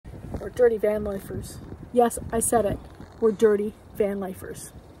dirty van lifers. Yes, I said it. We're dirty van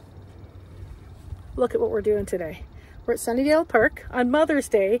lifers. Look at what we're doing today. We're at Sunnydale Park on Mother's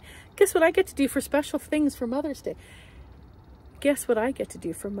Day. Guess what I get to do for special things for Mother's Day? Guess what I get to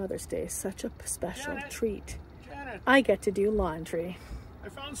do for Mother's Day? Such a special treat. Janet, I get to do laundry. I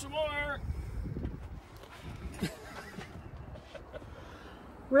found some more.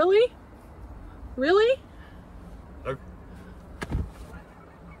 Really? Really? Look.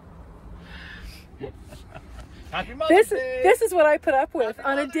 Happy Mother's Day. This is what I put up with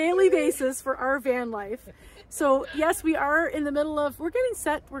on a daily basis for our van life. So yes, we are in the middle of, we're getting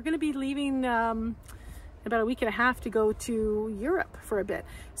set. We're going to be leaving about a week and a half to go to Europe for a bit.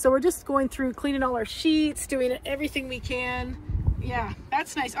 So we're just going through cleaning all our sheets, doing everything we can. Yeah,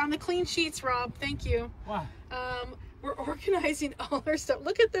 that's nice. On the clean sheets, Rob. Thank you. Wow. We're organizing all our stuff.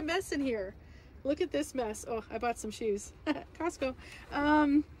 Look at the mess in here. Look at this mess. Oh, I bought some shoes. Costco.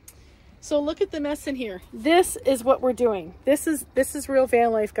 So look at the mess in here. This is what we're doing. This is real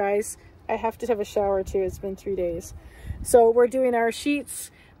van life, guys. I have to have a shower too. It's been 3 days. So we're doing our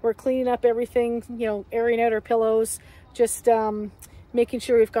sheets. We're cleaning up everything, you know, airing out our pillows, just making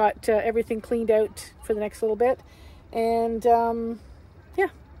sure we've got everything cleaned out for the next little bit. And yeah,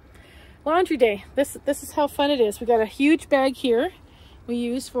 laundry day. This is how fun it is. We got a huge bag here we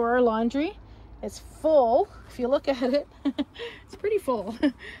use for our laundry. It's full. If you look at it, it's pretty full.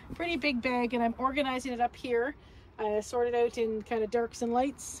 Pretty big bag, and I'm organizing it up here. I sorted out in kind of darks and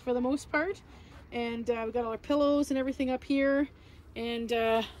lights for the most part. And we've got all our pillows and everything up here. And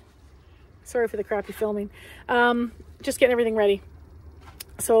sorry for the crappy filming. Just getting everything ready.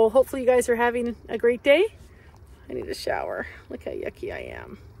 So hopefully you guys are having a great day. I need a shower. Look how yucky I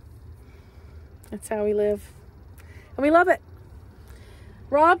am. That's how we live. And we love it.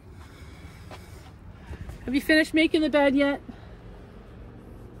 Rob, have you finished making the bed yet?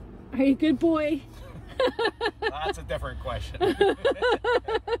 Are you a good boy? That's a different question.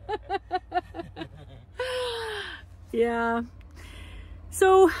 Yeah.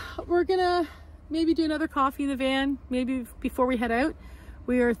 So we're gonna maybe do another coffee in the van, maybe before we head out.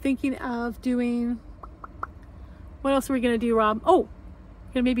 We are thinking of doing, what else are we gonna do, Rob? Oh,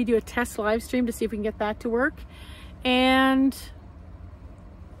 gonna maybe do a test live stream to see if we can get that to work. And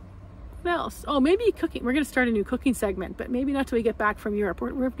what else? Oh, maybe cooking. We're gonna start a new cooking segment, but maybe not till we get back from Europe.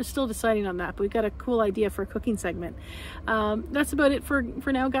 We're still deciding on that, but we've got a cool idea for a cooking segment. That's about it for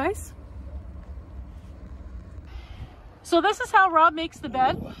now, guys. So this is how Rob makes the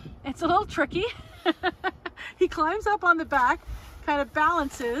bed. It's a little tricky. He climbs up on the back, kind of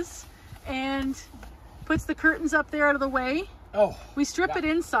balances, and puts the curtains up there out of the way. Oh. We strip it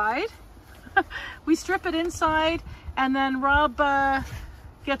inside. We strip it inside, and then Rob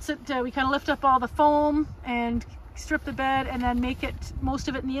gets it, we kind of lift up all the foam and strip the bed and then make it, most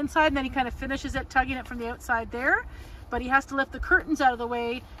of it in the inside, and then he kind of finishes it, tugging it from the outside there. But he has to lift the curtains out of the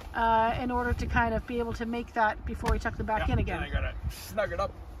way in order to kind of be able to make that before we tuck them back in again. I gotta snug it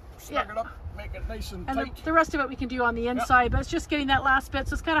up, make it nice and tight. And the rest of it we can do on the inside, but it's just getting that last bit,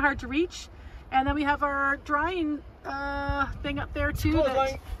 so it's kind of hard to reach. And then we have our drying thing up there too,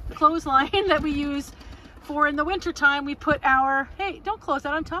 the clothesline that we use for in the winter time. We put our, hey, don't close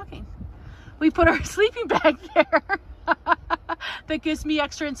that, I'm talking. We put our sleeping bag there. That gives me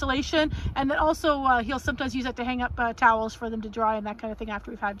extra insulation, and then also he'll sometimes use it to hang up towels for them to dry and that kind of thing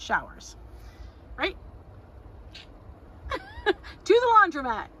after we've had showers, right? To the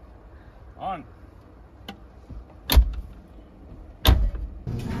laundromat. On.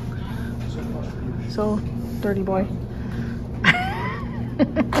 So dirty boy.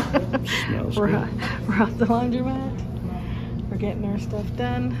 We're at the laundromat. We're getting our stuff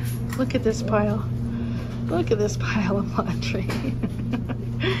done. Look at this pile. Look at this pile of laundry.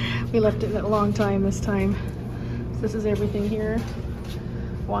 We left it a long time this time. So this is everything here.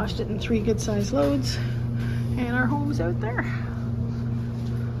 Washed it in 3 good sized loads. And our home's out there.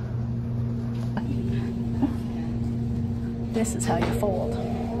 This is how you fold.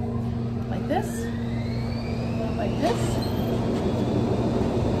 Like this. Like this.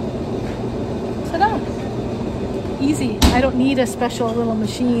 Ta-da! Easy. I don't need a special little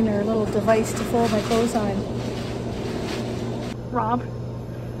machine or a little device to fold my clothes on. Rob,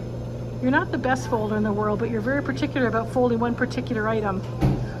 you're not the best folder in the world, but you're very particular about folding one particular item.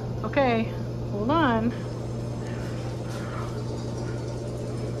 Okay, hold on.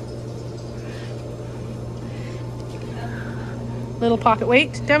 Little pocket.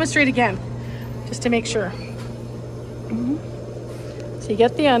 Wait, demonstrate again, just to make sure. So you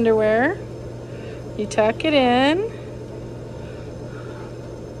get the underwear. You tuck it in.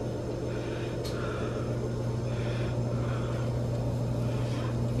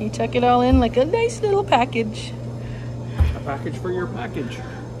 You tuck it all in like a nice little package. A package for your package.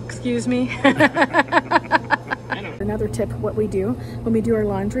 Excuse me. Another tip, what we do when we do our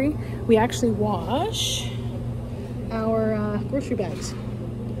laundry, we actually wash our grocery bags.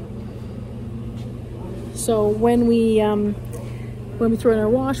 So when we throw in our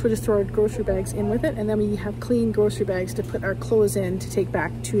wash, we just throw our grocery bags in with it, and then we have clean grocery bags to put our clothes in to take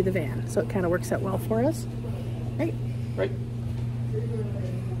back to the van. So it kind of works out well for us, right? Right.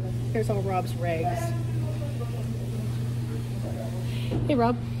 Here's all Rob's rags. Hey,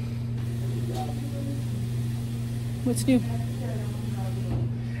 Rob. What's new?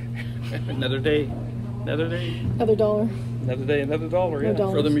 Another day. Another day. Another dollar. Another day, another dollar. Yeah,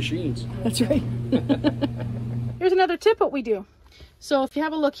 for the machines. That's right. Here's another tip what we do. So if you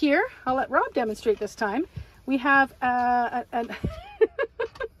have a look here, I'll let Rob demonstrate this time. We have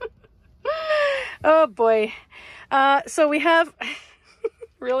oh boy. So we have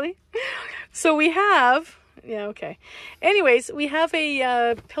really? So we have, yeah, okay. Anyways, we have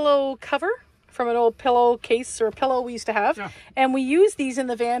a pillow cover from an old pillow case or pillow we used to have. Yeah. And we use these in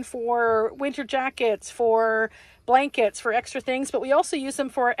the van for winter jackets, for blankets, for extra things, but we also use them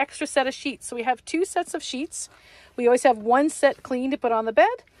for our extra set of sheets. So we have 2 sets of sheets. We always have 1 set clean to put on the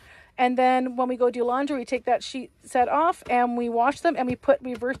bed. And then when we go do laundry, we take that sheet set off and we wash them and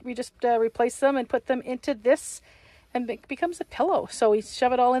we just replace them and put them into this, and it becomes a pillow. So we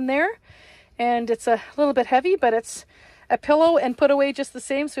shove it all in there, and it's a little bit heavy, but it's a pillow and put away just the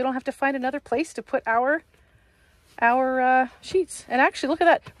same, so we don't have to find another place to put our sheets. And actually, look at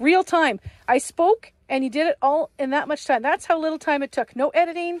that, real time. I spoke and you did it all in that much time. That's how little time it took. No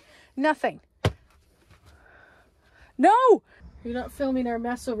editing, nothing. No! You're not filming our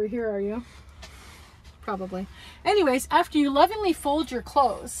mess over here, are you? Probably. Anyways, after you lovingly fold your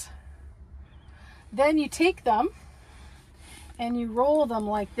clothes, then you take them and you roll them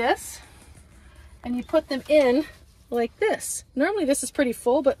like this, and you put them in like this. Normally this is pretty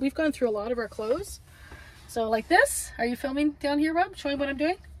full, but we've gone through a lot of our clothes. So like this. Are you filming down here, Rob? Showing what I'm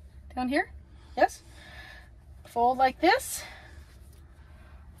doing? Down here? Yes? Fold like this.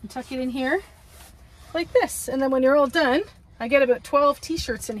 And tuck it in here like this. And then when you're all done, I get about 12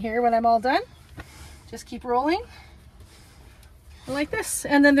 t-shirts in here when I'm all done. Just keep rolling. Like this.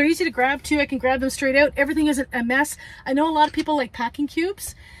 And then they're easy to grab too. I can grab them straight out. Everything isn't a mess. I know a lot of people like packing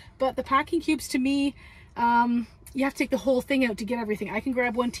cubes, but the packing cubes to me, you have to take the whole thing out to get everything. I can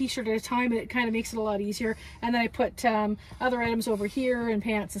grab 1 t-shirt at a time, and it kind of makes it a lot easier. And then I put other items over here and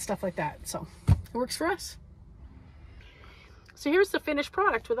pants and stuff like that. So it works for us. So here's the finished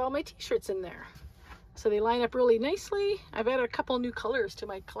product with all my t-shirts in there. So they line up really nicely. I've added a couple new colors to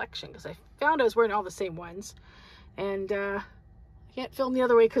my collection because I found I was wearing all the same ones. And I can't film the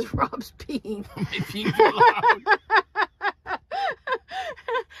other way because Rob's peeing.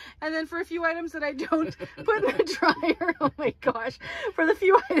 And then for a few items that I don't put in the dryer, oh my gosh, for the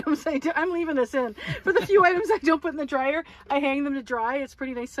few items I'm leaving this in. For the few items I don't put in the dryer, I hang them to dry. It's a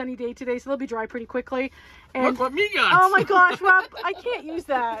pretty nice sunny day today, so they'll be dry pretty quickly. And look what me got. Oh my gosh, Rob, I can't use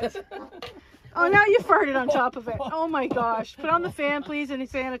that. Oh, now you farted on top of it. Oh my gosh. Put on the fan, please, and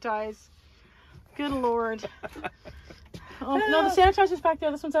sanitize. Good Lord. Oh, no, the sanitizer's back there.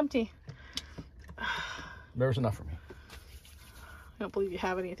 This one's empty. There's enough for me. I don't believe you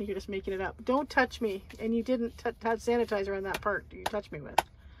have any. I think you're just making it up. Don't touch me. And you didn't have sanitizer on that part you touched me with.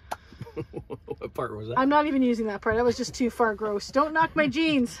 What part was that? I'm not even using that part. That was just too far gross. Don't knock my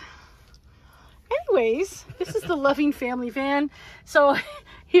jeans. Anyways, this is the loving family van. So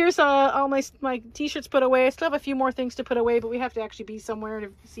here's all my t-shirts put away. I still have a few more things to put away, but we have to actually be somewhere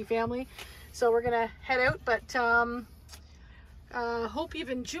to see family. So we're going to head out. But hope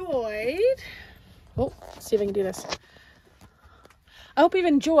you've enjoyed. Oh, let's see if I can do this. I hope you've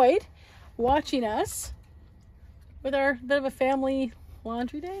enjoyed watching us with our bit of a family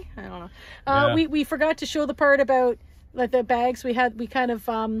laundry day. I don't know. Yeah. We forgot to show the part about like the bags we had. We kind of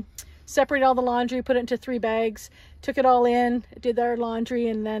separated all the laundry, put it into 3 bags, took it all in, did our laundry,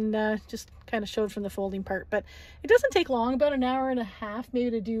 and then just kind of showed from the folding part. But it doesn't take long, about an hour and a half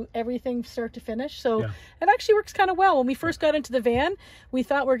maybe to do everything start to finish. So yeah. It actually works kind of well. When we first got into the van, we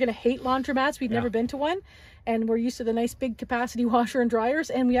thought we were going to hate laundromats. We'd never been to one. And we're used to the nice big capacity washer and dryers.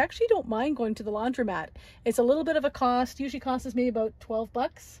 And we actually don't mind going to the laundromat. It's a little bit of a cost. Usually costs us maybe about $12.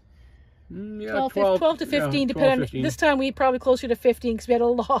 Yeah, 12 to 15 depending. This time we probably closer to 15 because we had a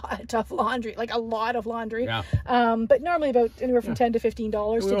lot of laundry, like a lot of laundry. Yeah. But normally about anywhere from $10 to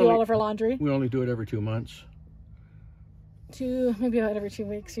 $15 to do all of our laundry. We only do it every 2 months. Maybe about every 2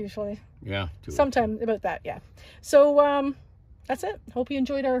 weeks usually. Yeah. Sometime about that, yeah. So that's it. Hope you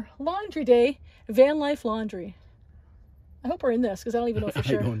enjoyed our laundry day, van life laundry. I hope we're in this because I don't even know for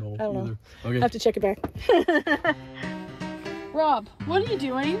sure. I don't know either. Okay. I have to check it back. Rob, what are you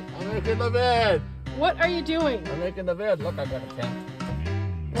doing? I'm making the bed. What are you doing? I'm making the bed. Look, I got a tent.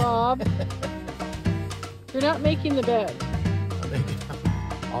 Rob, you're not making the bed. I'm making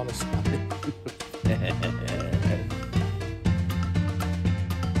on the spot.